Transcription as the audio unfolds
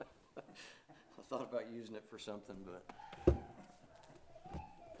Thought about using it for something, but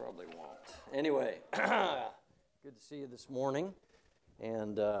probably won't. Anyway, good to see you this morning.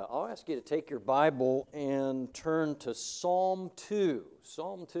 And I'll ask you to take your Bible and turn to Psalm 2.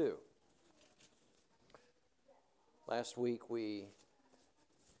 Psalm 2. Last week we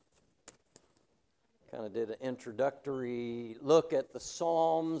kind of did an introductory look at the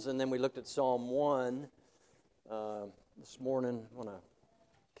Psalms, and then we looked at Psalm 1. This morning I want to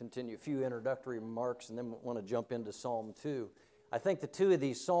continue a few introductory remarks and then want to jump into Psalm 2. I think the two of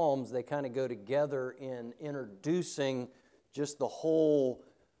these Psalms, they kind of go together in introducing just the whole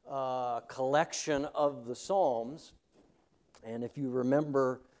collection of the Psalms. And if you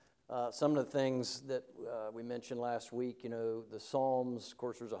remember some of the things that we mentioned last week, the Psalms, of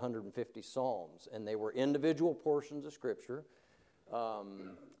course, there's 150 Psalms, and they were individual portions of Scripture.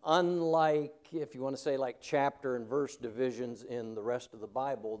 Unlike, if you want to say, like chapter and verse divisions in the rest of the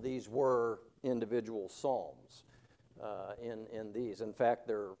Bible, these were individual psalms in these. In fact,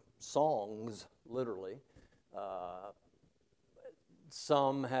 they're songs, literally.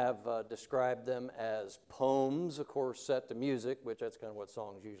 Some have described them as poems, of course, set to music, which that's kind of what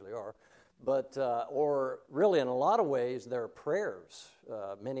songs usually are. But, or really in a lot of ways, they're prayers.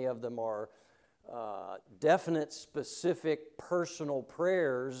 Many of them are definite, specific, personal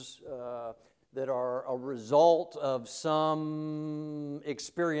prayers that are a result of some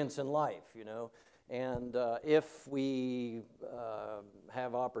experience in life, And if we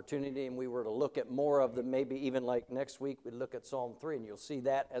have opportunity and we were to look at more of them, maybe even like next week, we'd look at Psalm 3, and you'll see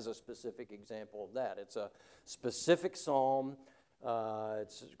that as a specific example of that. It's a specific psalm.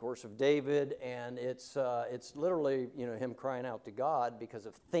 It's, of course, of David, and it's literally, him crying out to God because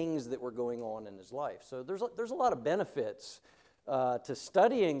of things that were going on in his life. So there's a lot of benefits to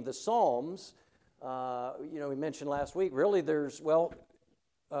studying the Psalms. We mentioned last week, really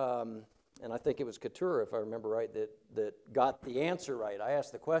and I think it was Couture, if I remember right, that got the answer right. I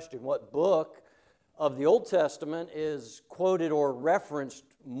asked the question, what book of the Old Testament is quoted or referenced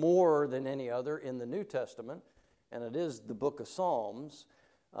more than any other in the New Testament? And it is the book of Psalms.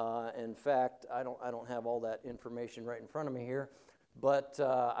 In fact, I don't have all that information right in front of me here, but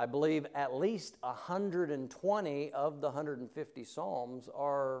I believe at least 120 of the 150 Psalms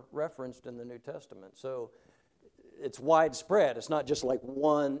are referenced in the New Testament. So it's widespread. It's not just like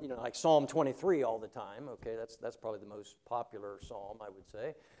one, like Psalm 23 all the time. Okay, that's probably the most popular psalm, I would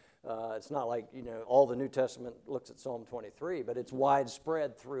say. It's not like, all the New Testament looks at Psalm 23, but it's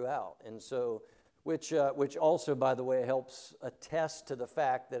widespread throughout. And so, which also, by the way, helps attest to the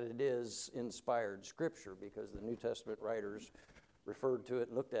fact that it is inspired Scripture, because the New Testament writers referred to it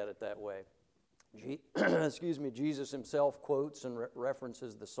and looked at it that way. Jesus himself quotes and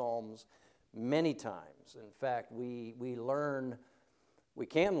references the Psalms many times. In fact, we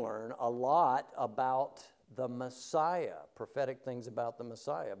can learn a lot about the Messiah, prophetic things about the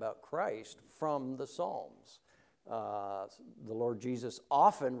Messiah, about Christ, from the Psalms. The Lord Jesus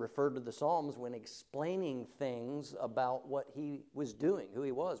often referred to the Psalms when explaining things about what he was doing, who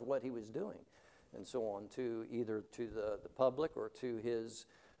he was, what he was doing, and so on, to either to the public or to his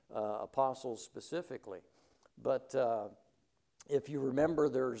apostles specifically. But if you remember,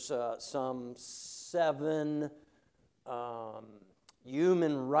 there's some 7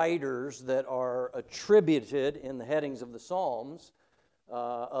 human writers that are attributed in the headings of the Psalms.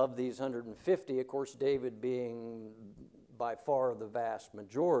 Of these 150, of course, David being by far the vast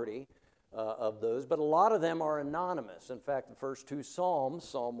majority of those, but a lot of them are anonymous. In fact, the first 2 Psalms,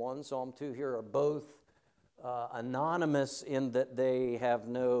 Psalm 1, Psalm 2 here, are both anonymous in that they have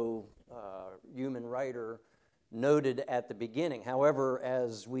no human writer noted at the beginning. However,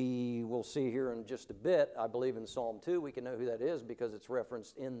 as we will see here in just a bit, I believe in Psalm 2 we can know who that is because it's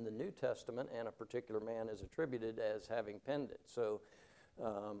referenced in the New Testament, and a particular man is attributed as having penned it. So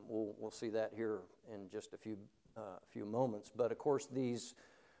we'll see that here in just a few moments. But of course, these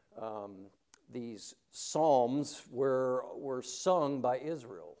psalms were sung by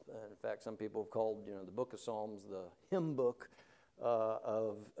Israel. In fact, some people have called the book of Psalms the hymn book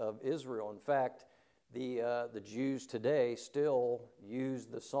of Israel. In fact, the Jews today still use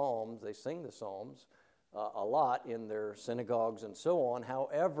the Psalms. They sing the Psalms a lot in their synagogues and so on.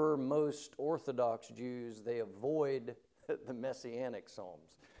 However, most Orthodox Jews, they avoid the Messianic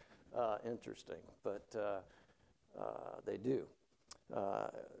Psalms. Interesting, but they do.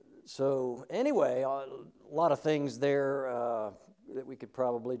 So anyway, a lot of things there that we could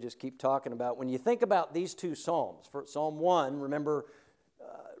probably just keep talking about. When you think about these 2 Psalms, for Psalm 1, remember,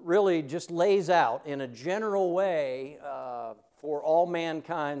 really just lays out in a general way for all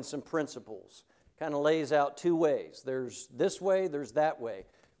mankind some principles. Kind of lays out 2 ways. There's this way, there's that way.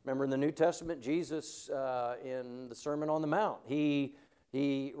 Remember in the New Testament, Jesus in the Sermon on the Mount, he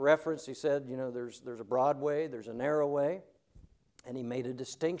referenced, he said, there's a broad way, there's a narrow way, and he made a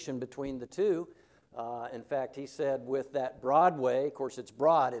distinction between the two. In fact, he said with that broad way, of course it's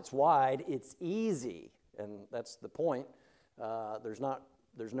broad, it's wide, it's easy, and that's the point. There's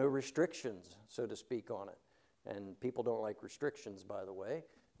no restrictions, so to speak, on it. And people don't like restrictions, by the way.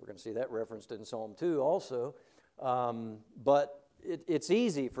 We're going to see that referenced in Psalm 2 also. But it's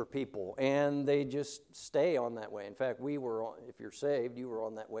easy for people, and they just stay on that way. In fact, if you're saved, you were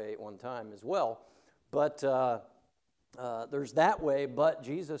on that way at one time as well. But there's that way, but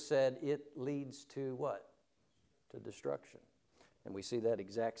Jesus said it leads to what? To destruction. And we see that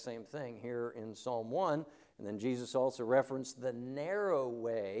exact same thing here in Psalm 1. And then Jesus also referenced the narrow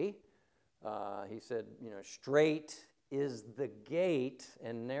way. He said, straight is the gate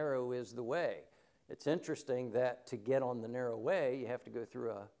and narrow is the way. It's interesting that to get on the narrow way, you have to go through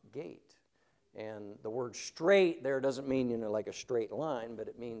a gate. And the word straight there doesn't mean, like a straight line, but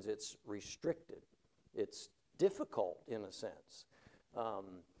it means it's restricted. It's difficult in a sense.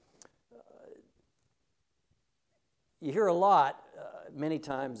 You hear a lot, many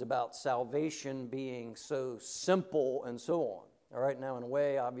times, about salvation being so simple and so on. All right, now in a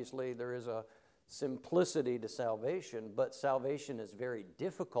way, obviously, there is a simplicity to salvation, but salvation is very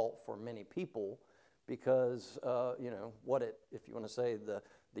difficult for many people because, if you want to say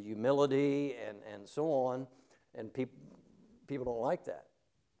the humility and so on, and people don't like that.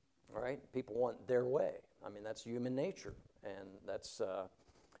 All right, people want their way. I mean, that's human nature, and that's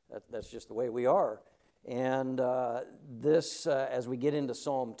just the way we are. And this, as we get into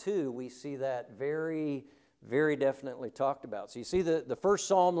Psalm 2, we see that very, very definitely talked about. So you see the first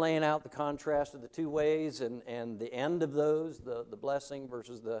psalm laying out the contrast of the two ways and the end of those, the blessing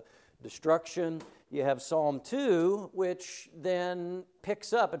versus the destruction. You have Psalm 2, which then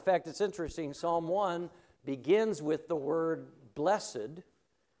picks up. In fact, it's interesting. Psalm 1 begins with the word blessed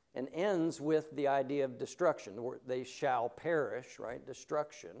and ends with the idea of destruction. The word, they shall perish, right?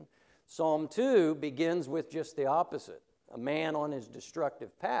 Destruction. Psalm 2 begins with just the opposite, a man on his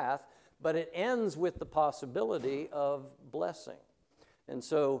destructive path, but it ends with the possibility of blessing. And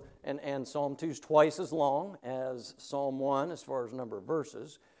so, and Psalm 2 is twice as long as Psalm 1 as far as number of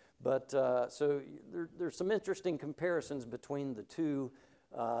verses, but so there's some interesting comparisons between the two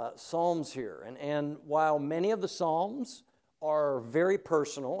Psalms here. And while many of the Psalms are very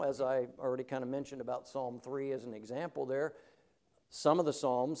personal, as I already kind of mentioned about Psalm 3 as an example there, some of the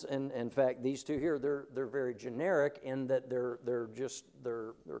Psalms, and in fact these two here, they're very generic in that they're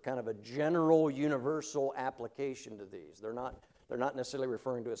kind of a general, universal application to these. They're not necessarily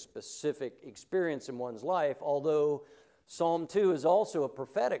referring to a specific experience in one's life, although Psalm 2 is also a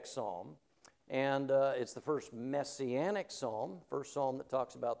prophetic psalm, and it's the first messianic psalm, first psalm that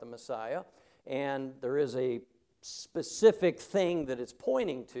talks about the Messiah, and there is a specific thing that it's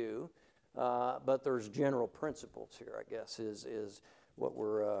pointing to. But there's general principles here, I guess, is what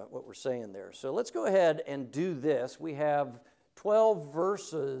we're saying there. So let's go ahead and do this. We have 12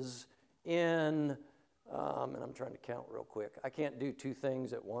 verses in, and I'm trying to count real quick. I can't do two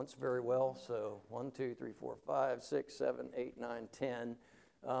things at once very well. So 1, 2, 3, 4, 5, 6, 7, 8, 9, 10.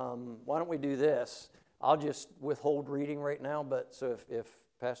 Why don't we do this? I'll just withhold reading right now. But so if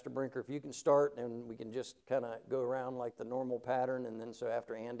Pastor Brinker, if you can start, and we can just kind of go around like the normal pattern, and then so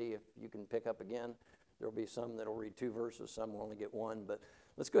after Andy, if you can pick up again, there'll be some that'll read 2 verses, some will only get 1. But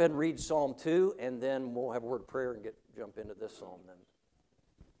let's go ahead and read Psalm 2, and then we'll have a word of prayer and jump into this psalm then.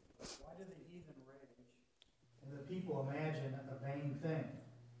 Why do the heathen rage, and the people imagine a vain thing?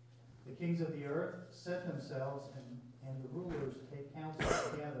 The kings of the earth set themselves, and the rulers take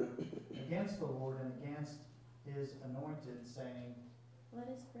counsel together against the Lord and against his anointed, saying, let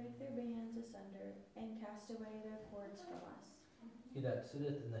us break their bands asunder, and cast away their cords from us. He that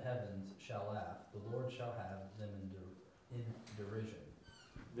sitteth in the heavens shall laugh, the Lord shall have them in derision.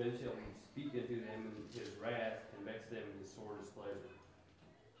 Then shall he speak unto them in his wrath, and vex them in his sore displeasure.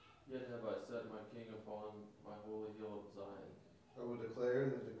 Yet have I set my king upon my holy hill of Zion. I will declare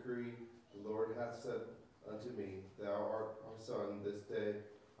the decree the Lord hath said unto me, Thou art my son, this day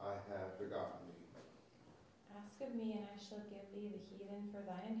I have begotten thee. Ask of me, and I shall give thee the heathen for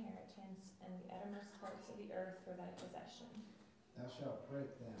thine inheritance, and the uttermost parts of the earth for thy possession. Thou shalt break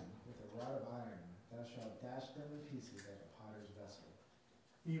them with a rod of iron, thou shalt dash them in pieces like a potter's vessel.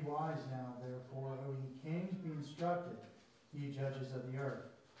 Be wise now, therefore, O ye kings, be instructed, ye judges of the earth.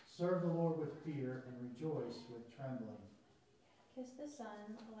 Serve the Lord with fear, and rejoice with trembling. Kiss the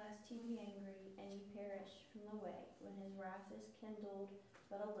Son, lest he be angry, and ye perish from the way, when his wrath is kindled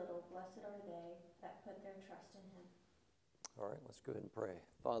but a little. Blessed are they that put their trust in him. All right, let's go ahead and pray.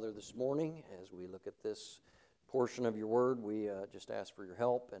 Father, this morning, as we look at this portion of your word, we just ask for your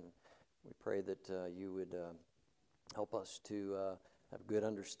help, and we pray that you would help us to have good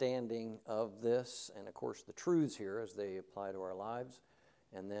understanding of this, and of course the truths here as they apply to our lives.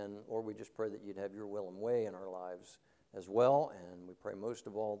 And then, Lord, we just pray that you'd have your will and way in our lives as well, and we pray most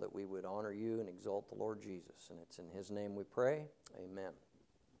of all that we would honor you and exalt the Lord Jesus, and it's in his name we pray. Amen.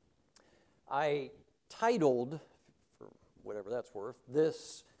 I titled, for whatever that's worth,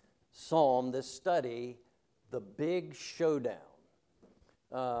 this psalm, this study, The Big Showdown.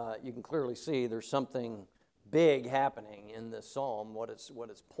 You can clearly see there's something big happening in this psalm, what it's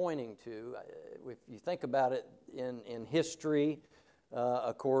pointing to. If you think about it in history,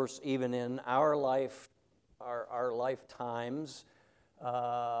 of course, even in our life, our lifetimes,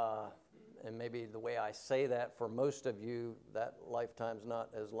 and maybe the way I say that for most of you, that lifetime's not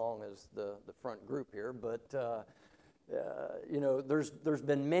as long as the front group here, but there's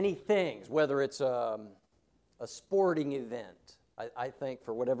been many things, whether it's a sporting event. I think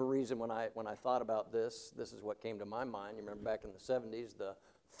for whatever reason when I thought about this is what came to my mind. You remember back in the 70s, the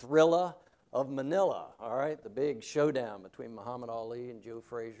Thrilla of Manila, all right, the big showdown between Muhammad Ali and Joe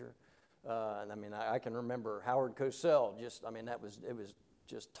Frazier. And I mean, I can remember Howard Cosell, it was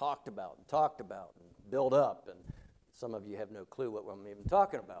just talked about and built up, and some of you have no clue what I'm even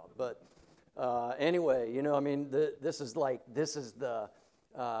talking about. But anyway, this is the,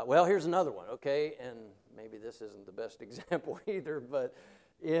 here's another one, okay, and maybe this isn't the best example either, but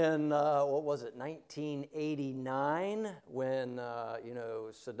in, 1989, when,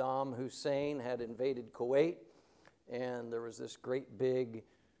 Saddam Hussein had invaded Kuwait, and there was this great big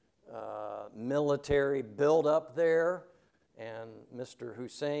military build-up there, and Mr.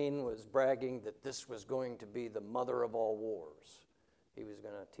 Hussein was bragging that this was going to be the mother of all wars. He was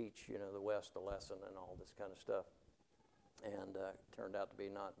going to teach, the West a lesson and all this kind of stuff, and turned out to be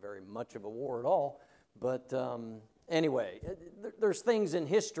not very much of a war at all. But anyway, there's things in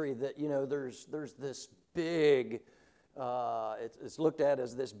history that, there's this big, it's looked at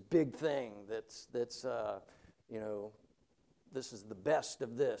as this big thing that's this is the best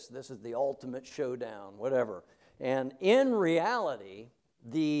of this is the ultimate showdown, whatever. And in reality,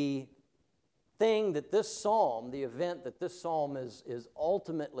 the thing that this psalm, the event that this psalm is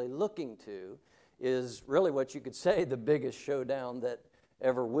ultimately looking to, is really what you could say the biggest showdown that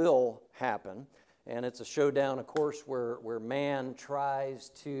ever will happen. And it's a showdown, of course, where man tries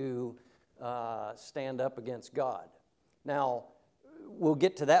to stand up against God. Now, we'll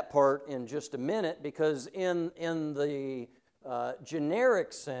get to that part in just a minute, because in the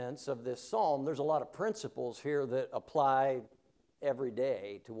generic sense of this psalm, there's a lot of principles here that apply every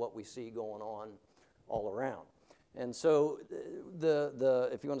day to what we see going on all around. And so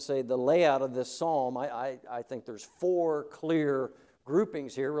if you want to say the layout of this psalm, I think there's four clear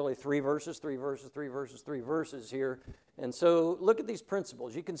groupings here, really 3 verses, 3 verses, 3 verses, 3 verses here. And so look at these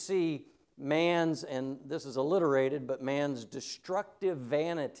principles. You can see man's, and this is alliterated, but man's destructive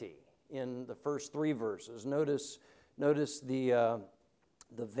vanity in the first 3 verses. Notice the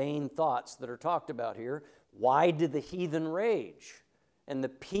vain thoughts that are talked about here. Why did the heathen rage? And the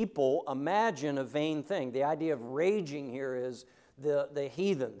people imagine a vain thing. The idea of raging here is the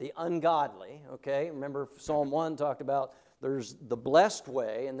heathen, the ungodly, okay? Remember Psalm 1 talked about there's the blessed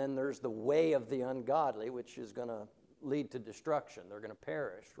way, and then there's the way of the ungodly, which is going to lead to destruction. They're going to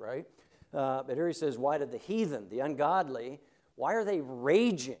perish, right? But here he says, why did the heathen, the ungodly, why are they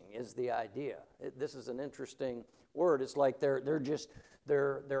raging is the idea. This is an interesting word. It's like they're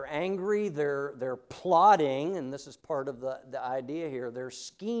angry, they're plotting, and this is part of the idea here. They're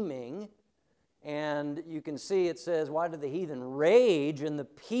scheming, and you can see it says, why do the heathen rage, and the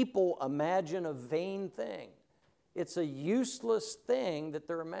people imagine a vain thing. It's a useless thing that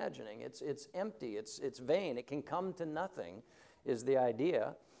they're imagining. It's empty, it's vain, it can come to nothing is the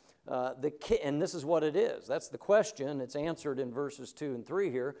idea. And this is what it is. That's the question. It's answered in verses 2 and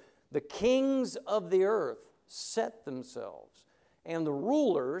 3 here. The kings of the earth set themselves, and the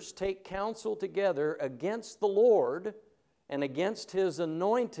rulers take counsel together against the Lord and against his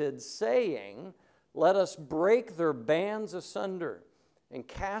anointed, saying, let us break their bands asunder and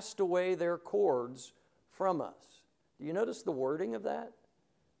cast away their cords from us. Do you notice the wording of that?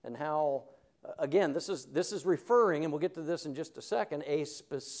 And how, again, this is referring, and we'll get to this in just a second, a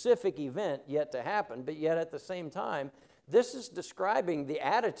specific event yet to happen, but yet at the same time, this is describing the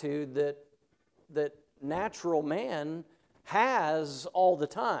attitude that natural man has all the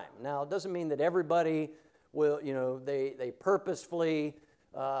time. Now, it doesn't mean that everybody will, they purposefully,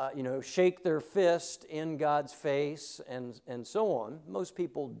 shake their fist in God's face and so on. Most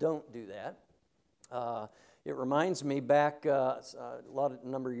people don't do that. It reminds me back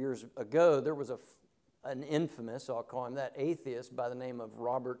number of years ago, there was an infamous, I'll call him that, atheist by the name of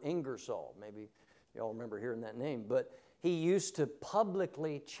Robert Ingersoll. Maybe y'all remember hearing that name. But he used to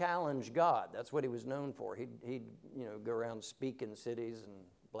publicly challenge God. That's what he was known for. He'd go around speak in cities and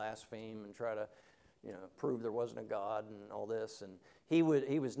blaspheme and try to prove there wasn't a God and all this. And he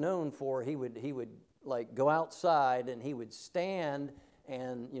was known for he would like go outside and he would stand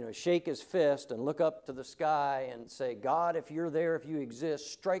and shake his fist and look up to the sky and say, God, if you're there, if you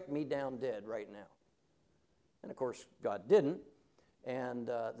exist, strike me down dead right now. And of course, God didn't. And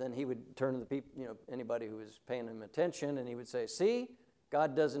then he would turn to the people, anybody who was paying him attention, and he would say, see,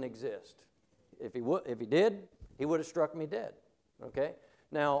 God doesn't exist. If he did, he would have struck me dead. Okay?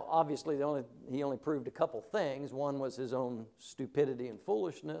 Now, obviously, he only proved a couple things. One was his own stupidity and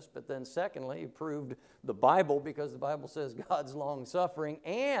foolishness, but then secondly, he proved the Bible, because the Bible says God's long-suffering,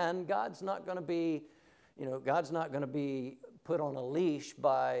 and God's not going to be put on a leash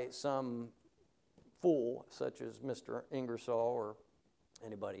by some fool such as Mr. Ingersoll or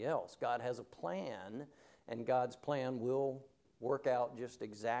anybody else. God has a plan, and God's plan will work out just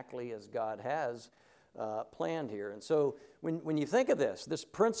exactly as God has planned here. And so when you think of this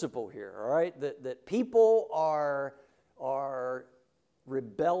principle here, all right, that people are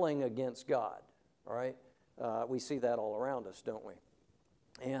rebelling against God, all right, we see that all around us, don't we?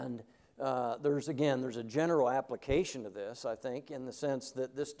 And there's a general application to this, I think, in the sense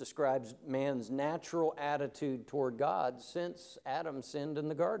that this describes man's natural attitude toward God since Adam sinned in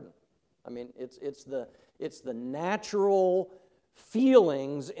the garden. I mean, it's the natural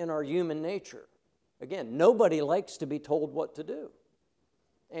feelings in our human nature. Again, nobody likes to be told what to do.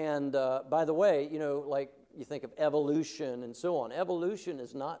 And by the way, like you think of evolution and so on. Evolution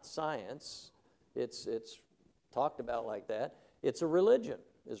is not science. It's talked about like that. It's a religion,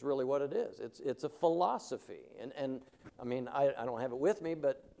 is really what it is. It's a philosophy. And I mean, I don't have it with me,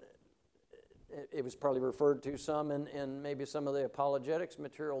 but it was probably referred to some in maybe some of the apologetics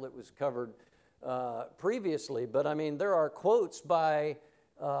material that was covered previously. But I mean, there are quotes by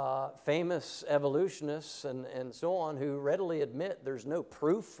famous evolutionists and so on who readily admit there's no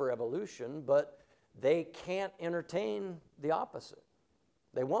proof for evolution, but they can't entertain the opposite.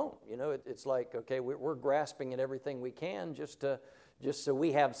 They won't. It's like, okay, we're grasping at everything we can just so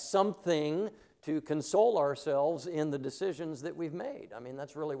we have something to console ourselves in the decisions that we've made. I mean,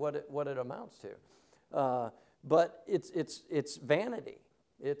 that's really what it amounts to. But it's vanity.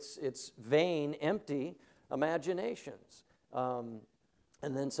 It's vain, empty imaginations.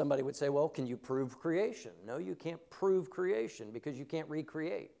 And then somebody would say, well, can you prove creation? No, you can't prove creation because you can't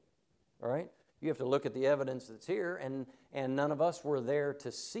recreate. All right? You have to look at the evidence that's here, and none of us were there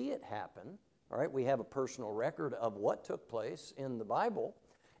to see it happen. All right? We have a personal record of what took place in the Bible.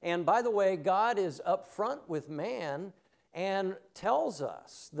 And by the way, God is upfront with man and tells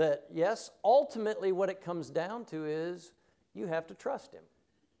us that, yes, ultimately what it comes down to is you have to trust Him.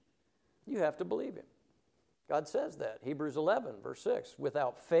 You have to believe Him. God says that. Hebrews 11, verse 6,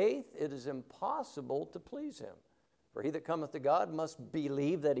 without faith it is impossible to please Him. For he that cometh to God must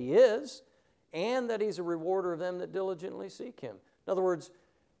believe that He is, and that He's a rewarder of them that diligently seek Him. In other words,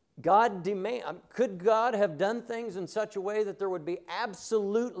 could God have done things in such a way that there would be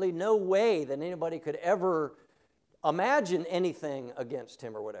absolutely no way that anybody could ever imagine anything against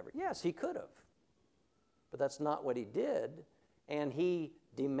Him or whatever? Yes, He could have. But that's not what He did, and He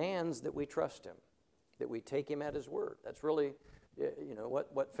demands that we trust Him, that we take Him at His word. That's really,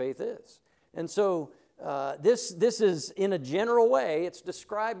 what faith is. And so this is, in a general way, it's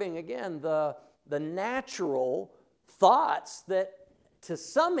describing, again, the natural thoughts that, to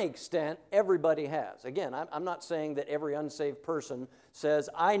some extent, everybody has. Again, I'm not saying that every unsaved person says,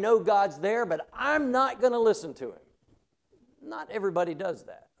 I know God's there, but I'm not going to listen to Him. Not everybody does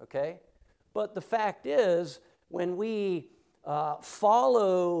that, okay? But the fact is, when we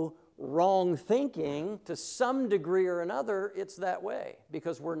follow wrong thinking, to some degree or another, it's that way,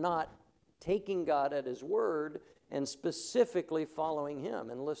 because we're not taking God at His word and specifically following Him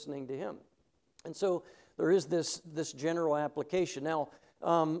and listening to Him. And so there is this general application. Now,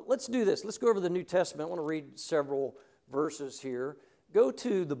 let's do this. Let's go over the New Testament. I want to read several verses here. Go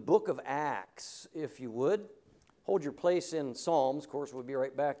to the book of Acts, if you would. Hold your place in Psalms. Of course, we'll be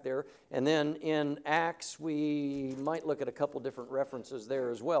right back there. And then in Acts, we might look at a couple different references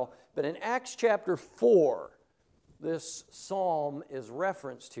there as well. But in Acts chapter 4, this psalm is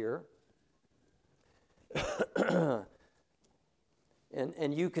referenced here.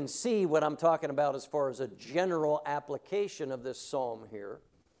 And you can see what I'm talking about as far as a general application of this psalm here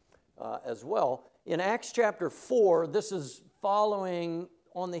as well. In Acts chapter 4, this is following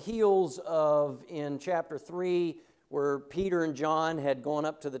on the heels of, in chapter 3, where Peter and John had gone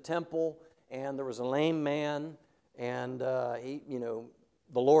up to the temple, and there was a lame man, and the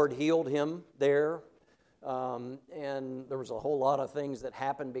Lord healed him there. And there was a whole lot of things that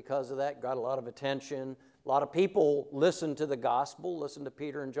happened because of that, got a lot of attention. A lot of people listened to the gospel, listened to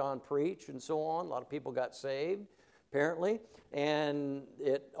Peter and John preach, and so on. A lot of people got saved, apparently. And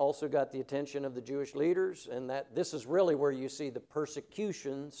it also got the attention of the Jewish leaders, and that this is really where you see the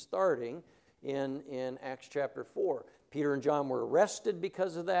persecution starting in Acts chapter 4. Peter and John were arrested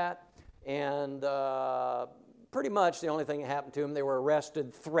because of that, and pretty much the only thing that happened to them, they were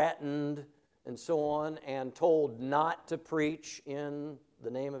arrested, threatened, and so on, and told not to preach in the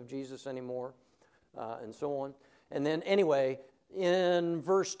name of Jesus anymore, and so on. And then anyway, in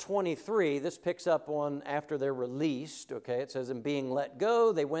verse 23, this picks up on after they're released, okay? It says, "And being let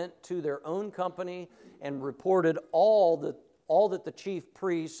go, they went to their own company and reported all that the chief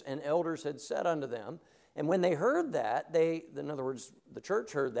priests and elders had said unto them. And when they heard that, in other words, the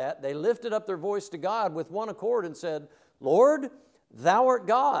church heard that, they lifted up their voice to God with one accord and said, Lord, Thou art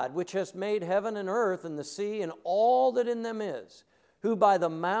God, which hast made heaven and earth and the sea and all that in them is, who by the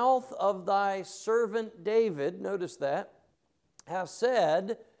mouth of Thy servant David," notice that, "have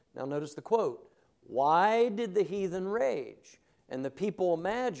said," now notice the quote, "Why did the heathen rage? And the people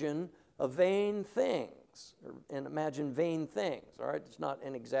imagine a vain things," and imagine vain things, all right? It's not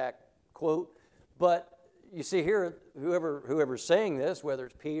an exact quote, but you see here, whoever's saying this, whether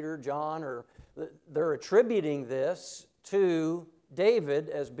it's Peter, John, or they're attributing this to David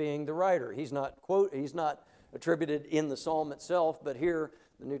as being the writer. He's not attributed in the psalm itself, but here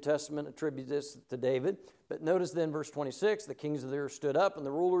the New Testament attributes this to David. But notice then verse 26, "The kings of the earth stood up, and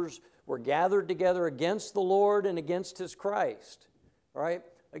the rulers were gathered together against the Lord and against His Christ." All right?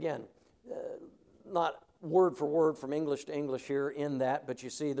 Again, not word for word from English to English here in that, but you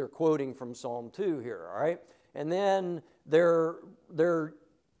see they're quoting from Psalm 2 here, all right? And then they're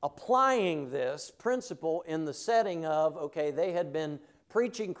applying this principle in the setting of, okay, they had been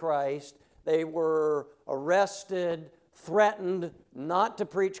preaching Christ, they were arrested, threatened not to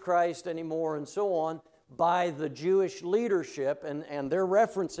preach Christ anymore, and so on, by the Jewish leadership, and they're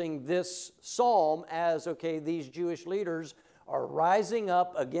referencing this psalm as, okay, these Jewish leaders are rising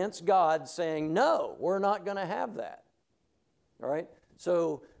up against God saying, no, we're not going to have that. All right?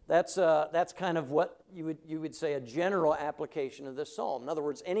 So that's kind of what you would say a general application of this psalm. In other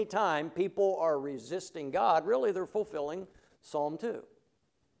words, anytime people are resisting God, really they're fulfilling Psalm 2.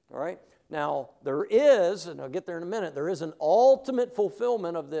 All right? Now, there is, and I'll get there in a minute, there is an ultimate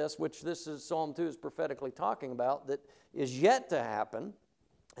fulfillment of this, which this is Psalm 2 is prophetically talking about, that is yet to happen.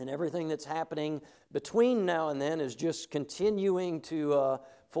 And everything that's happening between now and then is just continuing to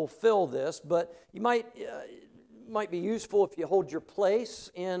fulfill this. But you might be useful if you hold your place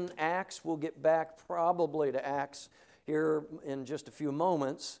in Acts. We'll get back probably to Acts here in just a few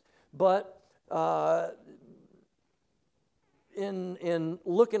moments. But in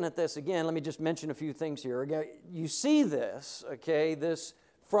looking at this again, let me just mention a few things here. Again, you see this, okay, this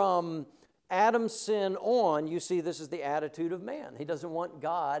from Adam's sin on, you see this is the attitude of man. He doesn't want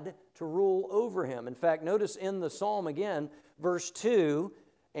God to rule over him. In fact, notice in the psalm again, verse 2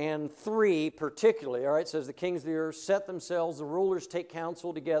 and 3 particularly, all right, it says, "The kings of the earth set themselves, the rulers take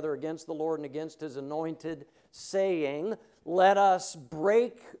counsel together against the Lord and against His anointed, saying, Let us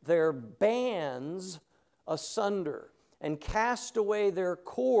break their bands asunder and cast away their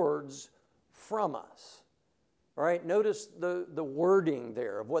cords from us." All right, notice the wording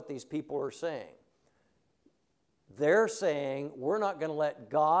there of what these people are saying. They're saying, we're not going to let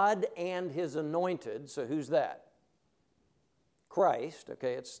God and His anointed, so who's that? Christ,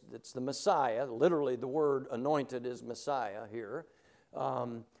 okay, it's the Messiah. Literally, the word anointed is Messiah here.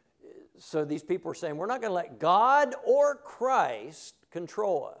 So these people are saying, we're not going to let God or Christ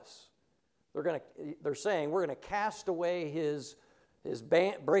control us. They're saying, we're going to cast away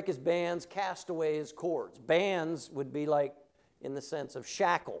break His bands, cast away His cords. Bands would be like in the sense of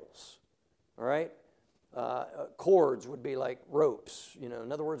shackles, all right? Cords would be like ropes. You know,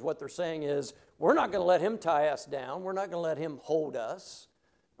 in other words, what they're saying is, we're not going to let Him tie us down. We're not going to let Him hold us,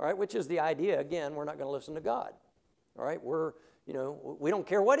 all right? Which is the idea. Again, we're not going to listen to God, all right? We don't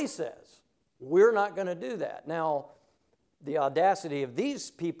care what He says. We're not going to do that. Now, the audacity of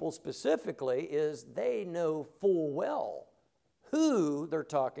these people specifically is they know full well who they're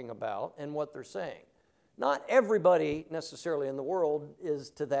talking about and what they're saying. Not everybody necessarily in the world is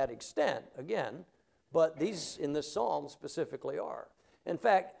to that extent, again, but these in this psalm specifically are. In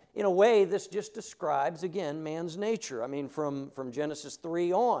fact, in a way, this just describes, again, man's nature. I mean, from Genesis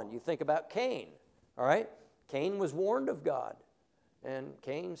 3 on, you think about Cain, all right? Cain was warned of God. And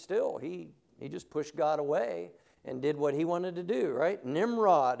Cain still, he just pushed God away and did what he wanted to do, right?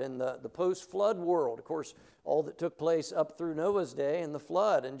 Nimrod in the post-flood world, of course, all that took place up through Noah's day and the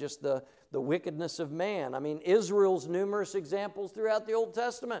flood and just the wickedness of man. I mean, Israel's numerous examples throughout the Old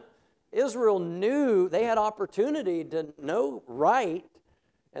Testament. Israel knew they had opportunity to know right,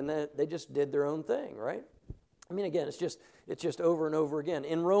 and then they just did their own thing, right? I mean, again, it's just over and over again.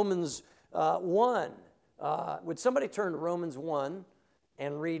 In Romans 1, would somebody turn to Romans 1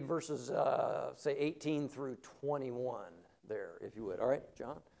 and read verses, say, 18 through 21 there, if you would. All right,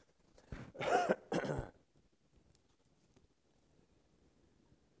 John?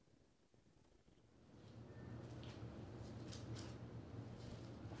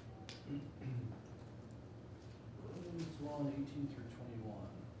 Romans 1, 18 through 21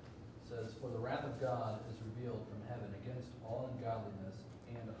 says, "For the wrath of God is revealed from heaven against all ungodliness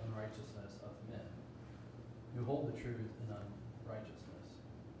and unrighteousness of men, who hold the truth in unrighteousness,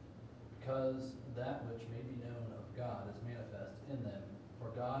 because that which may be known of God is manifest in them, for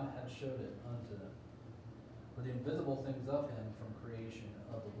God hath showed it unto them. For the invisible things of him from creation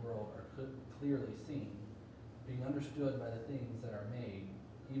of the world are clearly seen, being understood by the things that are made,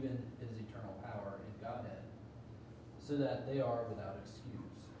 even his eternal power and Godhead, so that they are without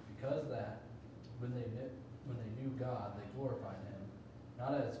excuse, because that when they knew God, they glorified him,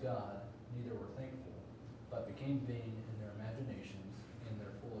 not as God, neither were thankful, but became vain in their imaginations, and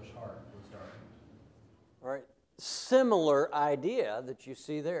their foolish heart was darkened." All right, similar idea that you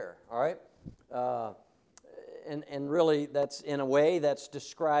see there, all right? And really, that's, in a way, that's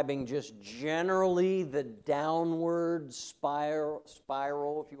describing just generally the downward spiral,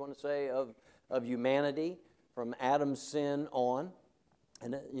 if you want to say, of humanity from Adam's sin on.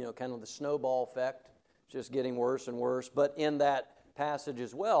 And, kind of the snowball effect, just getting worse and worse. But in that passage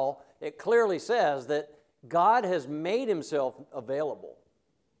as well, it clearly says that God has made himself available,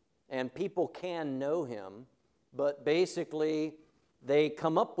 and people can know him, but basically they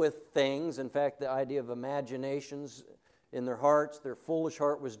come up with things. In fact, the idea of imaginations in their hearts, their foolish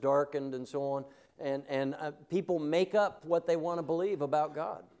heart was darkened and so on, and people make up what they want to believe about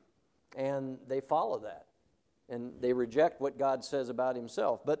God, and they follow that, and they reject what God says about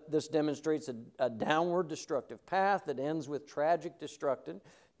himself. But this demonstrates a downward destructive path that ends with tragic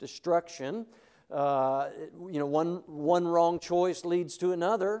destruction. One wrong choice leads to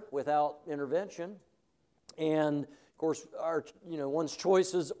another without intervention. And, of course, one's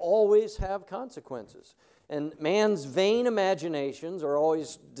choices always have consequences. And man's vain imaginations are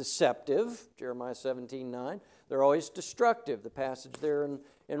always deceptive, Jeremiah 17:9. They're always destructive, the passage there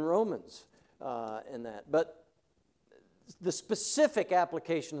in Romans in that. But the specific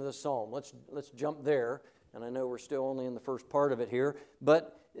application of the psalm, let's jump there. And I know we're still only in the first part of it here.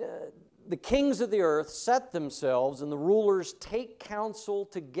 But the kings of the earth set themselves, and the rulers take counsel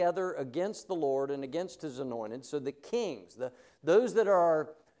together against the Lord and against his anointed. So the kings, those that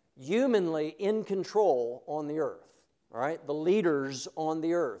are humanly in control on the earth, all right, the leaders on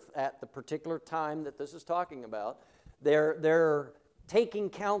the earth at the particular time that this is talking about, they're taking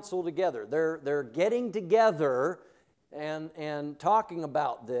counsel together. They're getting together and talking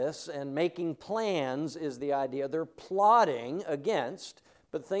about this and making plans is the idea. They're plotting against.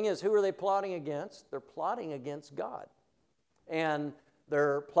 But the thing is, who are they plotting against? They're plotting against God. And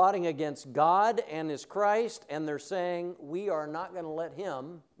they're plotting against God and his Christ, and they're saying, we are not going to let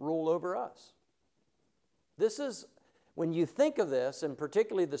him rule over us. This is, when you think of this, and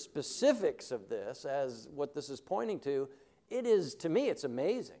particularly the specifics of this as what this is pointing to, it is, to me, it's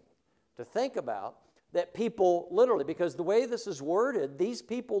amazing to think about that people literally, because the way this is worded, these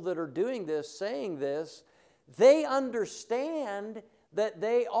people that are doing this, saying this, they understand that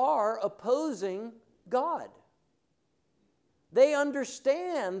they are opposing God. They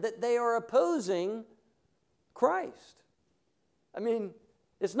understand that they are opposing Christ. I mean,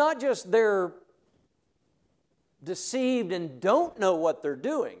 it's not just they're deceived and don't know what they're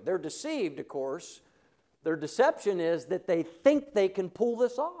doing. They're deceived, of course. Their deception is that they think they can pull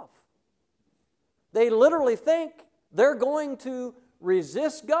this off. They literally think they're going to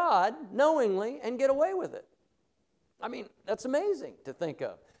resist God knowingly and get away with it. I mean, that's amazing to think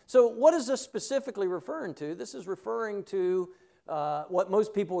of. So what is this specifically referring to? This is referring to what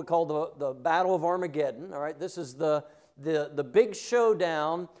most people would call the Battle of Armageddon. All right, this is the big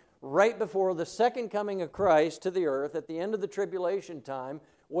showdown right before the second coming of Christ to the earth at the end of the tribulation time,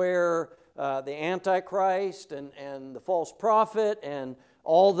 where the Antichrist and the false prophet and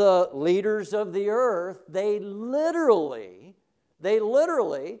all the leaders of the earth, they literally,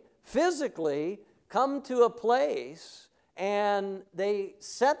 physically come to a place and they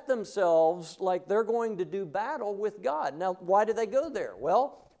set themselves like they're going to do battle with God. Now, why do they go there?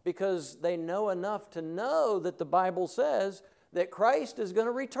 Well, because they know enough to know that the Bible says that Christ is going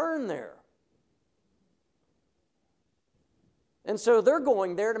to return there. And so they're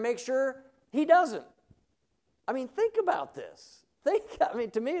going there to make sure he doesn't. I mean, think about this.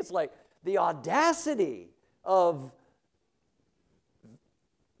 To me, it's like the audacity of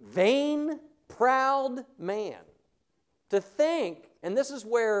vain, proud man to think, and this is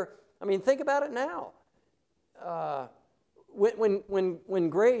where, think about it now. When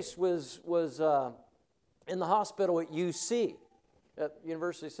Grace was in the hospital at UC, at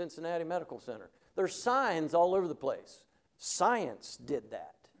University of Cincinnati Medical Center, there's signs all over the place. Science did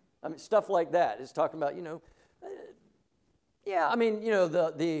that. Stuff like that. It's talking about,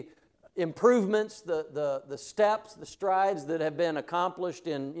 the improvements, the steps, the strides that have been accomplished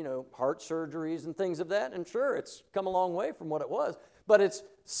in, heart surgeries and things of that. And sure, it's come a long way from what it was, but it's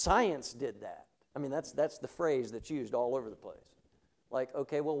science did that. That's the phrase that's used all over the place. Like,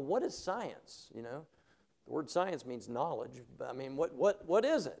 okay, well, what is science? The word science means knowledge. But what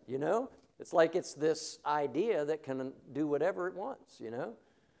is it? It's like it's this idea that can do whatever it wants.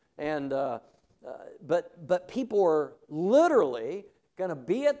 And but people are literally going to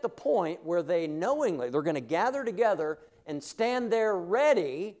be at the point where they're going to gather together and stand there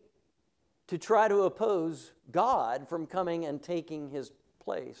ready to try to oppose God from coming and taking his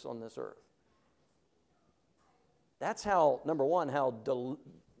place on this earth. That's how, number one, how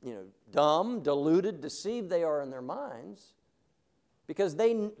dumb, deluded, deceived they are in their minds, because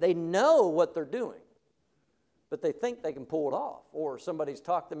they know what they're doing, but they think they can pull it off, or somebody's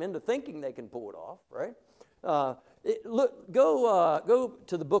talked them into thinking they can pull it off, right? Go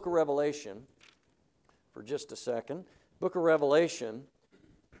to the book of Revelation for just a second. Book of Revelation.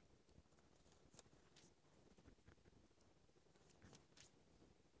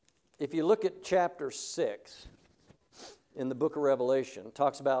 If you look at chapter 6 in the book of Revelation, it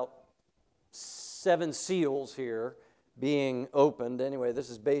talks about 7 seals here being opened. Anyway, this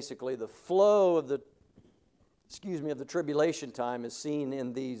is basically the flow of the tribulation time is seen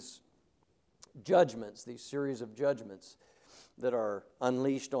in these judgments, these series of judgments that are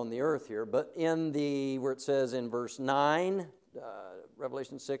unleashed on the earth here. But where it says in verse 9,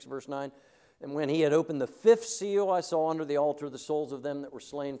 Revelation 6, verse 9, and when he had opened the 5th seal, I saw under the altar the souls of them that were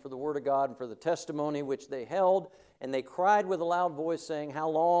slain for the word of God and for the testimony which they held. And they cried with a loud voice, saying, How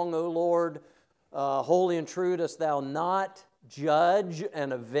long, O Lord, holy and true, dost thou not judge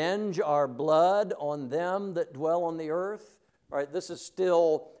and avenge our blood on them that dwell on the earth? All right, this is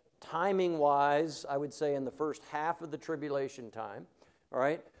still timing-wise, I would say, in the first half of the tribulation time. All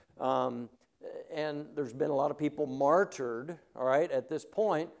right, and there's been a lot of people martyred, all right, at this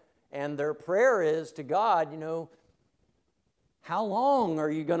point. And their prayer is to God, how long are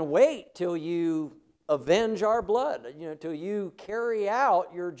you going to wait till you avenge our blood, till you carry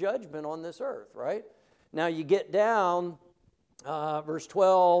out your judgment on this earth, right? Now you get down, verse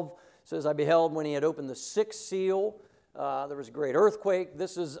 12 says, I beheld when he had opened the 6th seal, there was a great earthquake.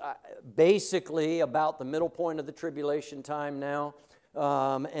 This is basically about the middle point of the tribulation time now.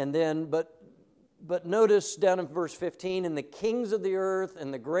 But notice down in verse 15, and the kings of the earth,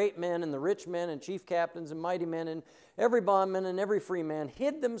 and the great men, and the rich men, and chief captains, and mighty men, and every bondman, and every free man,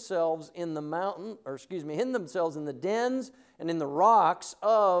 hid themselves in the dens and in the rocks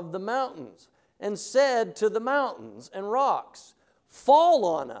of the mountains, and said to the mountains and rocks, Fall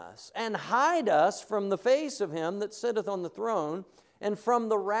on us, and hide us from the face of him that sitteth on the throne, and from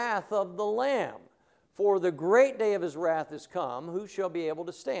the wrath of the Lamb. For the great day of his wrath is come, who shall be able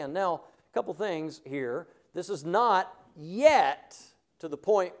to stand? Now, a couple things here. This is not yet to the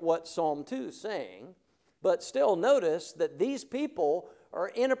point what Psalm 2 is saying, but still notice that these people are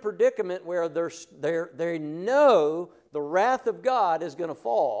in a predicament where they know the wrath of God is going to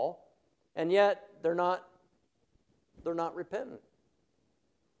fall, and yet they're not repentant.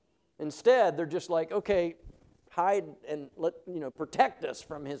 Instead, they're just like, okay, hide and protect us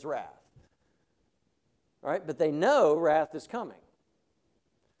from his wrath. All right, but they know wrath is coming.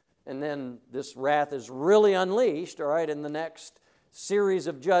 And then this wrath is really unleashed, all right, in the next series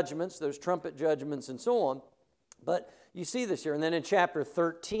of judgments, those trumpet judgments and so on. But you see this here. And then in chapter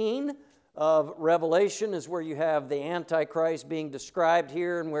 13 of Revelation is where you have the Antichrist being described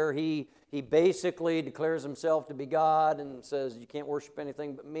here, and where he basically declares himself to be God and says, you can't worship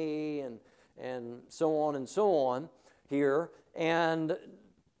anything but me, and so on here. And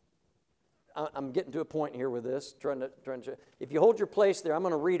I'm getting to a point here with this, trying to. If you hold your place there, I'm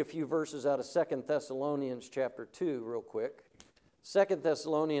going to read a few verses out of 2 Thessalonians chapter 2 real quick. 2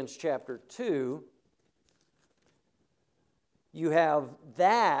 Thessalonians chapter 2. you have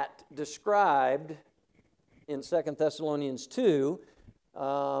that described in 2 Thessalonians 2.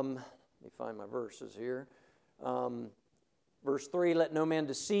 Let me find my verses here. Verse 3, let no man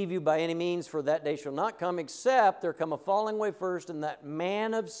deceive you by any means, for that day shall not come, except there come a falling away first, and that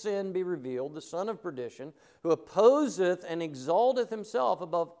man of sin be revealed, the son of perdition, who opposeth and exalteth himself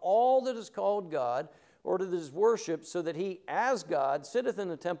above all that is called God, or that is worshipped, so that he, as God, sitteth in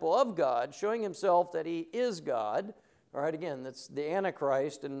the temple of God, showing himself that he is God. All right, again, that's the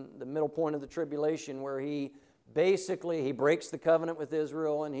Antichrist and the middle point of the tribulation, where he breaks the covenant with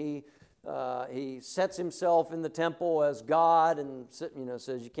Israel, and he sets himself in the temple as God, and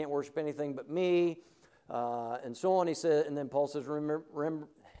says you can't worship anything but me, and so on. He said, and then Paul says, remember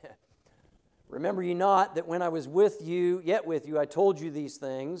ye not that when I was yet with you, I told you these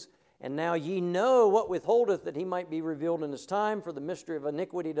things, and now ye know what withholdeth, that he might be revealed in his time. For the mystery of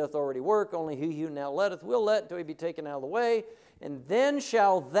iniquity doth already work. Only he who now letteth will let, until he be taken out of the way. And then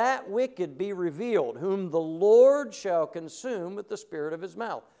shall that wicked be revealed, whom the Lord shall consume with the spirit of his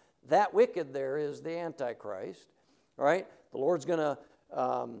mouth. That wicked there is the Antichrist. All right? The Lord's going to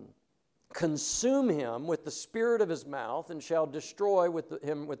consume him with the spirit of his mouth, and shall destroy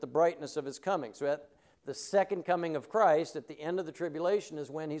him with the brightness of his coming. So at the second coming of Christ, at the end of the tribulation, is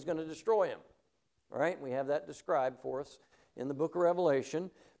when he's going to destroy him. All right? We have that described for us in the book of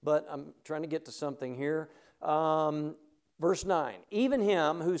Revelation, but I'm trying to get to something here. Verse 9, even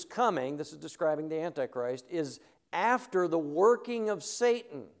him whose coming, this is describing the Antichrist, is after the working of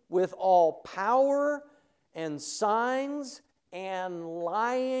Satan with all power and signs and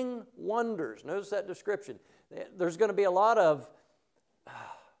lying wonders. Notice that description. There's going to be a lot of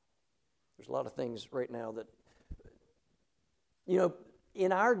things right now that,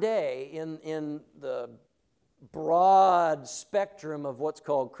 in our day, in the broad spectrum of what's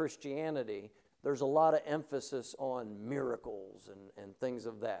called Christianity, there's a lot of emphasis on miracles and things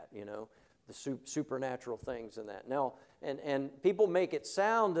of that, the supernatural things and that. Now, and people make it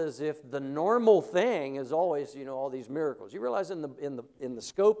sound as if the normal thing is always, all these miracles. You realize in the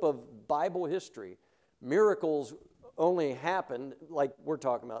scope of Bible history, miracles only happened, like we're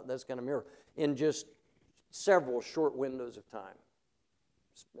talking about, that's kind of miracle, in just several short windows of time.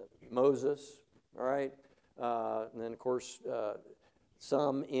 Moses, all right, and then of course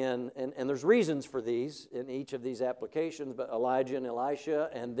some and there's reasons for these in each of these applications, but Elijah and Elisha,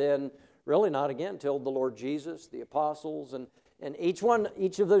 and then really not again till the Lord Jesus, the apostles, and each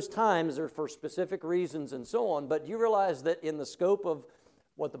of those times are for specific reasons and so on. But you realize that in the scope of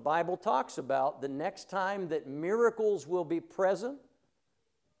what the Bible talks about, the next time that miracles will be present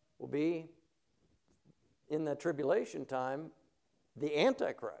will be in the tribulation time, the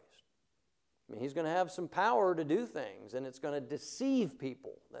Antichrist. I mean, he's going to have some power to do things, and it's going to deceive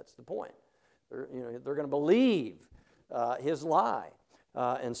people. That's the point. They're going to believe his lie,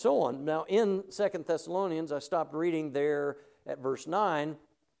 and so on. Now, in 2 Thessalonians, I stopped reading there at verse 9,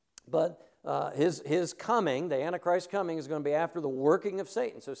 but his coming, the Antichrist coming, is going to be after the working of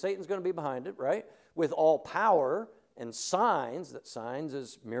Satan. So Satan's going to be behind it, right? With all power and signs, that signs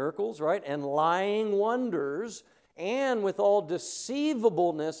is miracles, right? And lying wonders, and with all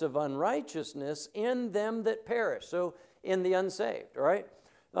deceivableness of unrighteousness in them that perish. So in the unsaved, right?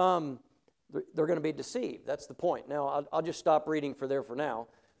 They're going to be deceived. That's the point. Now, I'll just stop reading for now.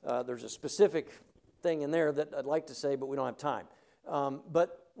 There's a specific thing in there that I'd like to say, but we don't have time.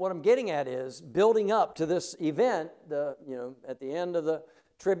 But what I'm getting at is building up to this event, at the end of the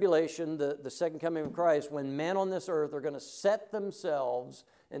tribulation, the second coming of Christ, when men on this earth are going to set themselves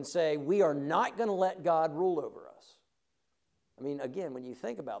and say, we are not going to let God rule over us. I mean, again, when you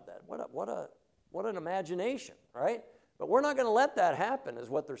think about that, what an imagination, right? But we're not going to let that happen, is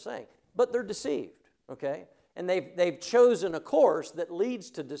what they're saying. But they're deceived, okay? And they've chosen a course that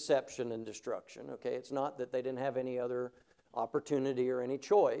leads to deception and destruction, okay? It's not that they didn't have any other opportunity or any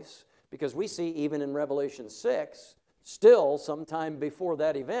choice, because we see even in Revelation 6, still sometime before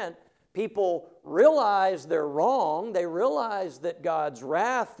that event, people realize they're wrong. They realize that God's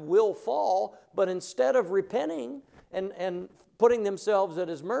wrath will fall, but instead of repenting and putting themselves at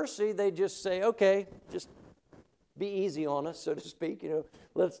his mercy, they just say, okay, just be easy on us, so to speak.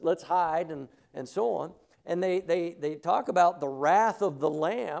 Let's hide and so on. And they talk about the wrath of the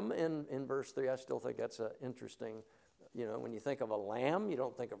Lamb in verse 3. I still think that's interesting. When you think of a lamb, you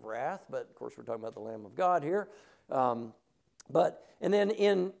don't think of wrath, but of course we're talking about the Lamb of God here. And then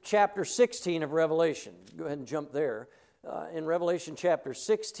in chapter 16 of Revelation, go ahead and jump there. In Revelation chapter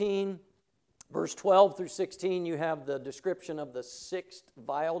 16, verse 12 through 16, you have the description of the sixth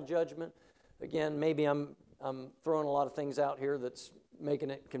vial judgment. Again, maybe I'm throwing a lot of things out here that's making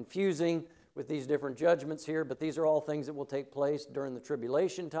it confusing with these different judgments here, but these are all things that will take place during the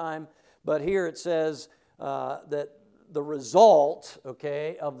tribulation time. But here it says that the result,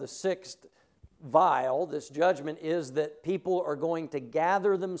 okay, of the sixth vial, this judgment, is that people are going to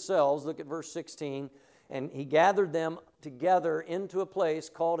gather themselves. Look at verse 16. And he gathered them together into a place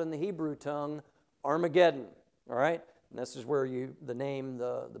called in the Hebrew tongue Armageddon. All right? And this is where the name,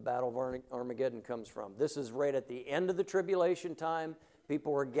 the Battle of Armageddon comes from. This is right at the end of the tribulation time.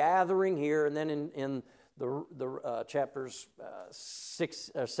 People are gathering here, and then in the chapters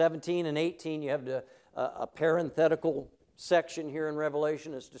 17 and 18, you have a parenthetical section here in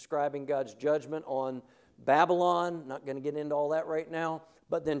Revelation. It's describing God's judgment on Babylon. Not going to get into all that right now.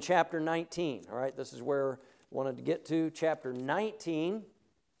 But then chapter 19, all right, this is where I wanted to get to. Chapter 19,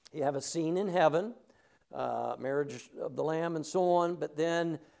 you have a scene in heaven, marriage of the Lamb and so on. But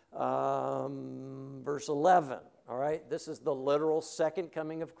then verse 11, all right, this is the literal second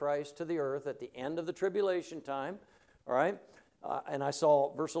coming of Christ to the earth at the end of the tribulation time, all right. And I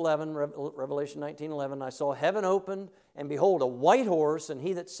saw, verse 11, Revelation 19:11, I saw heaven opened, and behold, a white horse, and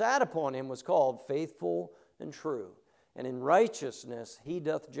he that sat upon him was called Faithful and True. And in righteousness he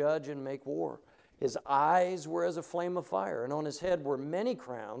doth judge and make war. His eyes were as a flame of fire, and on his head were many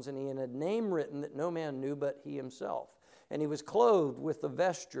crowns, and he had a name written that no man knew but he himself. And he was clothed with a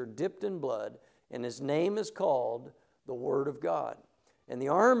vesture dipped in blood, and his name is called the Word of God. And the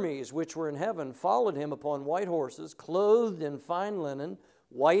armies which were in heaven followed him upon white horses, clothed in fine linen,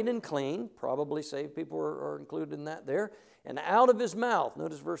 white and clean. Probably saved people are included in that there. And out of his mouth,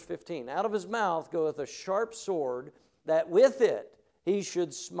 notice verse 15, out of his mouth goeth a sharp sword, that with it he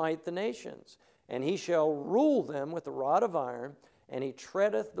should smite the nations. And he shall rule them with a rod of iron, and he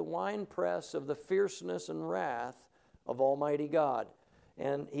treadeth the winepress of the fierceness and wrath of Almighty God.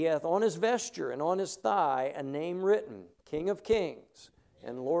 And he hath on his vesture and on his thigh a name written, King of Kings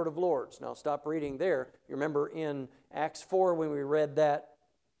and Lord of Lords. Now stop reading there. You remember in Acts 4 when we read that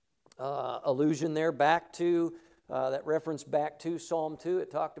allusion there back to, that reference back to Psalm 2,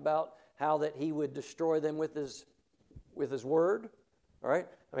 it talked about how that he would destroy them with his word, all right?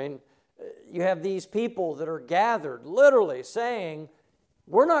 I mean, you have these people that are gathered, literally saying,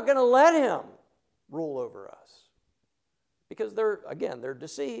 we're not going to let him rule over us. Because they're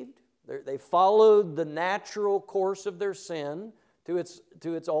deceived. They followed the natural course of their sin to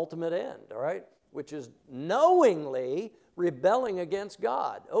its ultimate end, all right? Which is knowingly rebelling against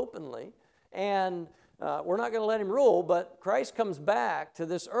God openly. And we're not going to let him rule, but Christ comes back to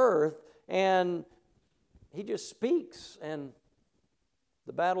this earth and he just speaks and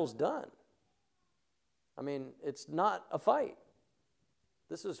the battle's done. I mean, it's not a fight.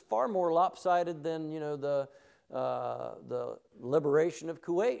 This is far more lopsided than, the liberation of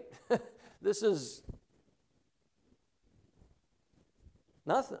Kuwait. This is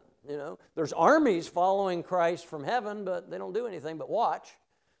nothing, There's armies following Christ from heaven, but they don't do anything but watch.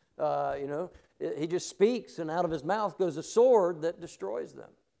 He just speaks, and out of his mouth goes a sword that destroys them.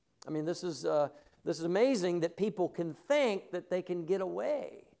 I mean, this is amazing that people can think that they can get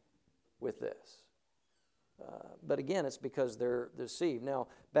away with this. But again, it's because they're deceived. Now,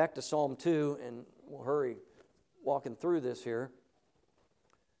 back to Psalm 2, and we'll hurry walking through this here.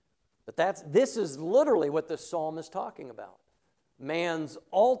 But this is literally what this psalm is talking about. Man's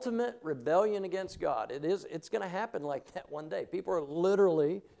ultimate rebellion against God. It's going to happen like that one day. People are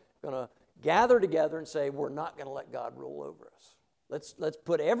literally going to gather together and say, we're not going to let God rule over us. Let's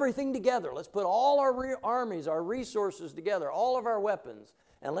put everything together. Let's put all our armies, our resources together, all of our weapons,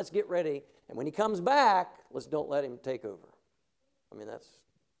 and let's get ready. And when he comes back, don't let him take over. I mean, that's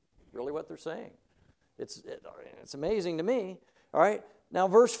really what they're saying. It's amazing to me. All right, now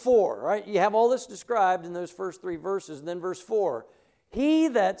verse 4, all right? You have all this described in those first three verses, and then verse 4. He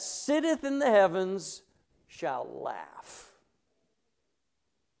that sitteth in the heavens shall laugh.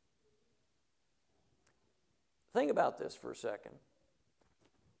 Think about this for a second.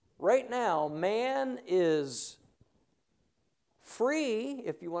 Right now, man is free,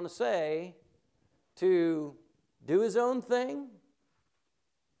 if you want to say, to do his own thing,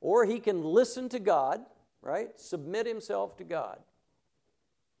 or he can listen to God, right? Submit himself to God.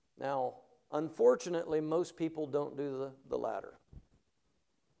 Now, unfortunately, most people don't do the latter.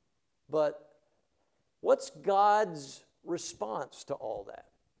 But what's God's response to all that?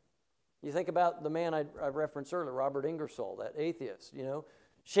 You think about the man I referenced earlier, Robert Ingersoll, that atheist,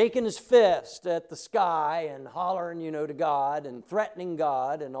 shaking his fist at the sky and hollering, to God and threatening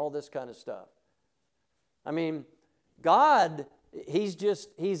God and all this kind of stuff. I mean, God, it's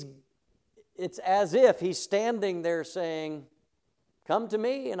as if he's standing there saying, come to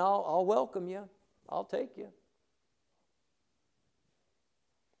me and I'll welcome you. I'll take you.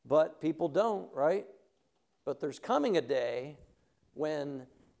 but people don't, right? But there's coming a day when,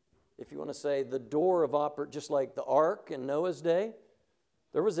 if you want to say, the door of just like the ark in Noah's day,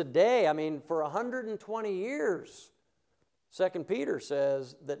 there was a day, for 120 years, 2 Peter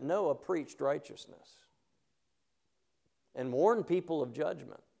says that Noah preached righteousness and warned people of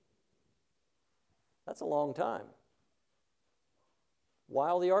judgment. That's a long time.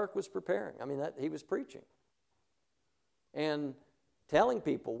 While the ark was preparing, he was preaching and telling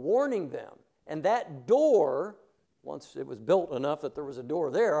people, warning them. And that door, once it was built enough that there was a door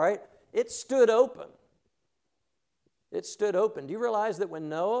there, right, it stood open. It stood open. Do you realize that when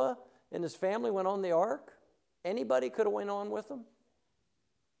Noah and his family went on the ark, anybody could have went on with them?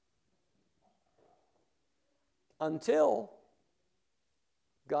 Until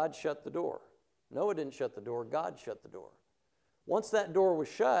God shut the door. Noah didn't shut the door, God shut the door. Once that door was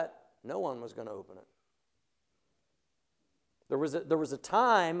shut, no one was going to open it. There was a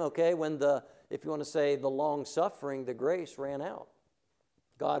time, okay, when if you want to say the long suffering, the grace ran out.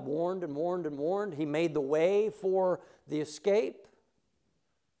 God warned and warned and warned. He made the way for the escape.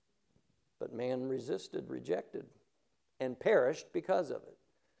 But man resisted, rejected, and perished because of it.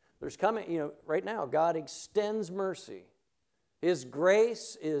 There's coming, right now, God extends mercy. His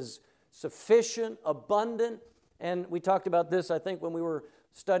grace is sufficient, abundant, and we talked about this, I think, when we were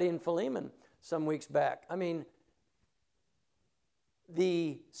studying Philemon some weeks back.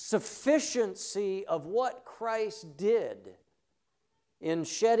 The sufficiency of what Christ did in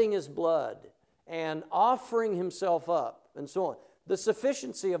shedding his blood and offering himself up and so on. The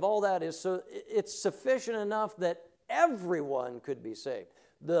sufficiency of all that it's sufficient enough that everyone could be saved.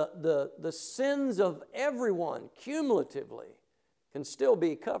 The sins of everyone cumulatively can still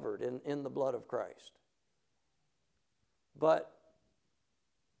be covered in the blood of Christ. But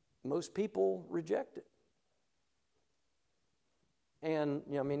most people reject it. And,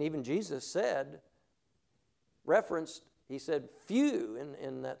 even Jesus he said, few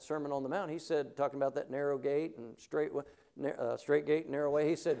in that Sermon on the Mount. He said, talking about that narrow gate and straight gate, narrow way,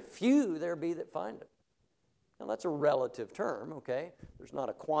 he said, few there be that find it. Now, that's a relative term, okay? There's not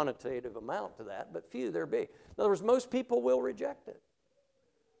a quantitative amount to that, but few there be. In other words, most people will reject it.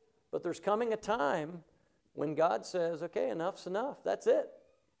 But there's coming a time when God says, okay, enough's enough. That's it.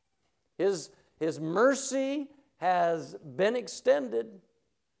 His mercy has been extended.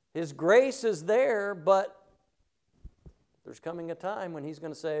 His grace is there, but there's coming a time when he's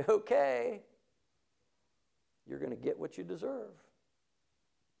going to say, okay, you're going to get what you deserve.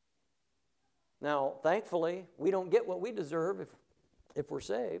 Now, thankfully, we don't get what we deserve if we're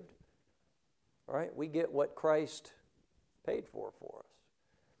saved. All right? We get what Christ paid for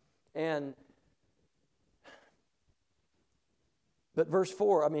us. But verse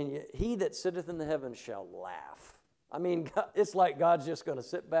 4, he that sitteth in the heavens shall laugh. It's like God's just going to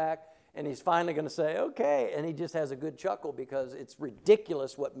sit back and he's finally going to say, okay, and he just has a good chuckle because it's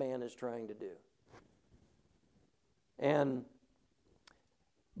ridiculous what man is trying to do. And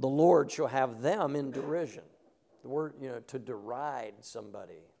the Lord shall have them in derision. The word, to deride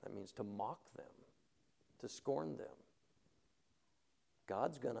somebody, that means to mock them, to scorn them.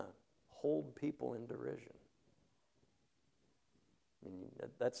 God's going to hold people in derision.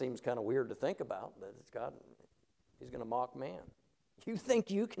 That seems kind of weird to think about, but it's God. He's going to mock man. You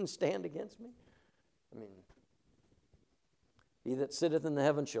think you can stand against me? He that sitteth in the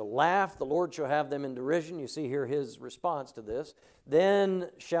heavens shall laugh, the Lord shall have them in derision. You see here his response to this. Then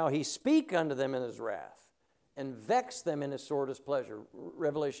shall he speak unto them in his wrath, and vex them in his sore displeasure.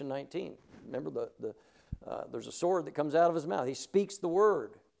 Revelation 19. Remember, there's a sword that comes out of his mouth. He speaks the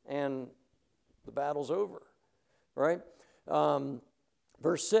word, and the battle's over. Right?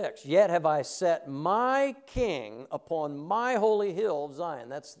 Verse 6, yet have I set my king upon my holy hill of Zion.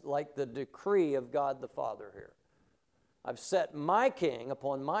 That's like the decree of God the Father here. I've set my king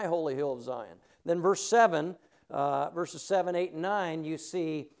upon my holy hill of Zion. Then verse 7, verses 7, 8, and 9, you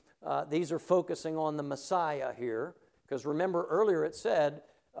see these are focusing on the Messiah here. Because remember earlier it said,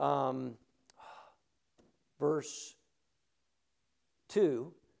 verse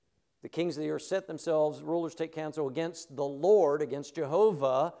 2, the kings of the earth set themselves, rulers take counsel against the Lord, against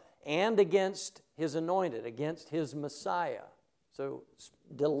Jehovah, and against his anointed, against his Messiah. So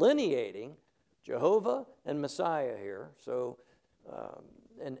delineating Jehovah and Messiah here. So,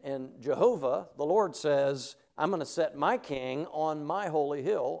 and Jehovah, the Lord says, I'm going to set my king on my holy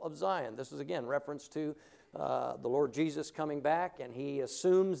hill of Zion. This is again reference to the Lord Jesus coming back, and he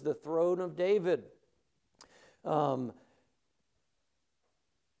assumes the throne of David.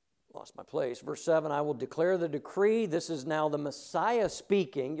 Lost my place. Verse 7, I will declare the decree. This is now the Messiah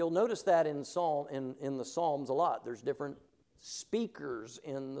speaking. You'll notice that in the Psalms a lot. There's different speakers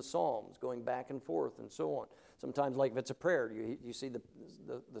in the Psalms, going back and forth and so on. Sometimes, like if it's a prayer, you see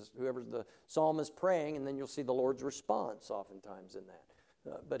whoever the psalmist praying, and then you'll see the Lord's response oftentimes in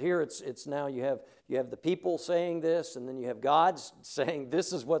that. But here it's now you have the people saying this, and then you have God saying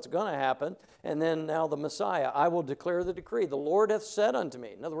this is what's going to happen, and then now the Messiah, I will declare the decree. The Lord hath said unto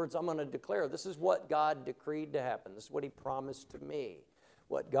me. In other words, I'm going to declare this is what God decreed to happen. This is what He promised to me.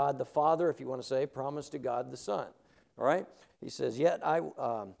 What God the Father, if you want to say, promised to God the Son. All right? He says, yet I...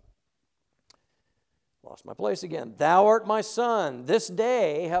 lost my place again. Thou art my son. This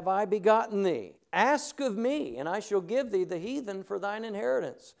day have I begotten thee. Ask of me, and I shall give thee the heathen for thine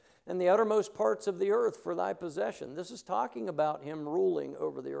inheritance, and the uttermost parts of the earth for thy possession. This is talking about Him ruling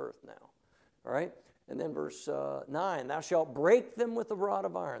over the earth now. All right? And then verse 9, thou shalt break them with a rod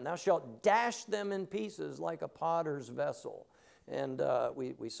of iron. Thou shalt dash them in pieces like a potter's vessel. And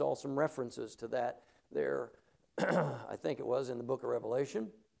we saw some references to that there, I think it was in the book of Revelation.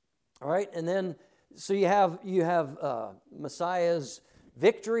 All right? And then so you have Messiah's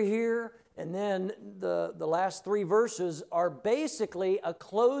victory here, and then the last three verses are basically a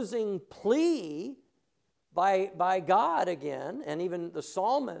closing plea by God again, and even the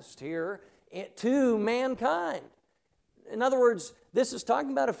psalmist here, to mankind. In other words, this is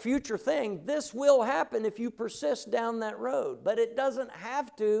talking about a future thing. This will happen if you persist down that road, but it doesn't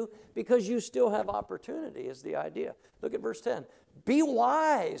have to, because you still have opportunity, is the idea. Look at verse 10. Be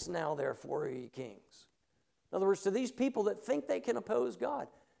wise now, therefore, ye kings. In other words, to these people that think they can oppose God,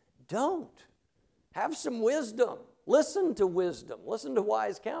 don't. Have some wisdom. Listen to wisdom. Listen to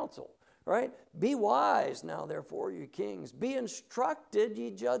wise counsel. Right? Be wise now, therefore, ye kings. Be instructed, ye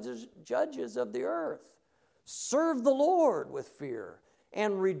judges of the earth. Serve the Lord with fear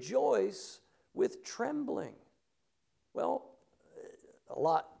and rejoice with trembling. Well, a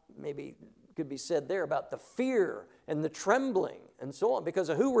lot maybe could be said there about the fear and the trembling and so on because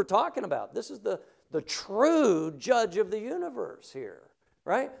of who we're talking about. This is the true judge of the universe here,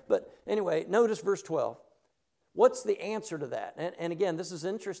 right? But anyway, notice verse 12. What's the answer to that? And again, this is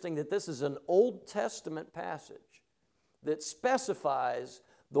interesting that this is an Old Testament passage that specifies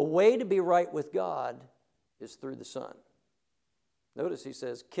the way to be right with God is through the Son. Notice he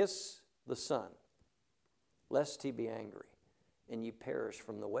says, kiss the Son, lest He be angry, and ye perish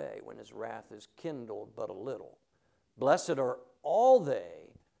from the way when His wrath is kindled but a little. Blessed are all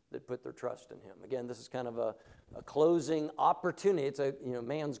they that put their trust in Him. Again, this is kind of a closing opportunity. It's a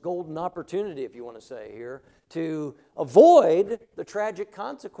man's golden opportunity, if you want to say here, to avoid the tragic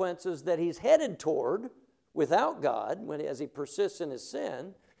consequences that he's headed toward without God as he persists in his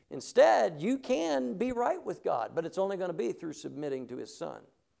sin. Instead, you can be right with God, but it's only going to be through submitting to His Son.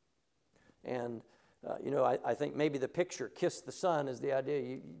 And, I think maybe the picture, kiss the Son, is the idea.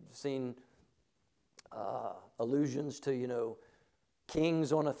 You've seen allusions to,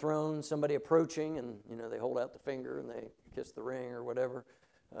 kings on a throne, somebody approaching, and, they hold out the finger and they kiss the ring or whatever.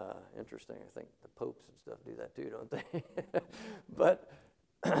 Interesting. I think the popes and stuff do that too, don't they? But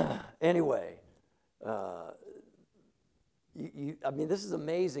anyway, this is an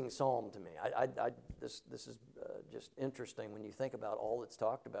amazing psalm to me. This is just interesting when you think about all that's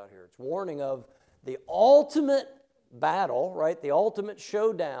talked about here. It's warning of the ultimate battle, right? The ultimate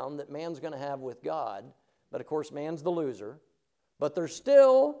showdown that man's going to have with God. But of course, man's the loser. But there's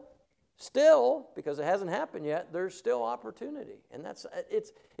still, because it hasn't happened yet, there's still opportunity. And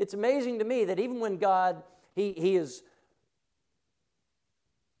it's amazing to me that even when God, He is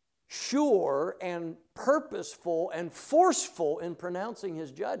sure and purposeful and forceful in pronouncing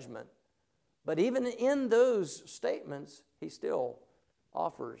His judgment, but even in those statements, He still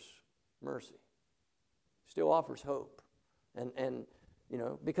offers mercy, still offers hope. And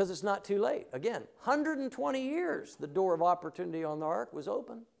because it's not too late. Again, 120 years, the door of opportunity on the ark was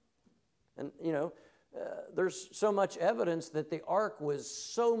open. And, there's so much evidence that the ark was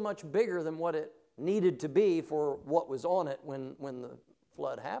so much bigger than what it needed to be for what was on it when the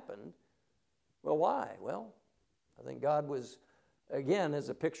flood happened. Well, why? Well, I think God was, again, as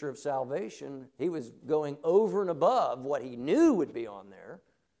a picture of salvation, He was going over and above what He knew would be on there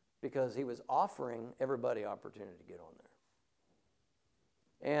because He was offering everybody opportunity to get on there.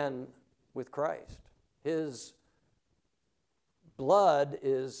 And with Christ, His blood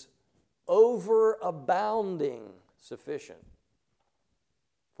is overabounding sufficient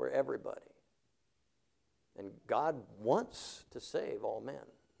for everybody. And God wants to save all men.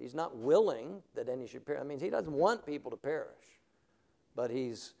 He's not willing that any should perish. He doesn't want people to perish, but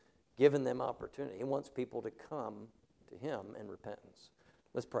He's given them opportunity. He wants people to come to Him in repentance.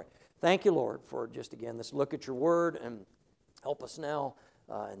 Let's pray. Thank you, Lord, for just again this look at Your Word, and help us now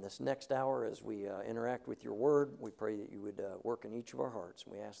in this next hour as we interact with your word. We pray that you would work in each of our hearts.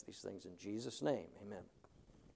 We ask these things in Jesus' name. Amen.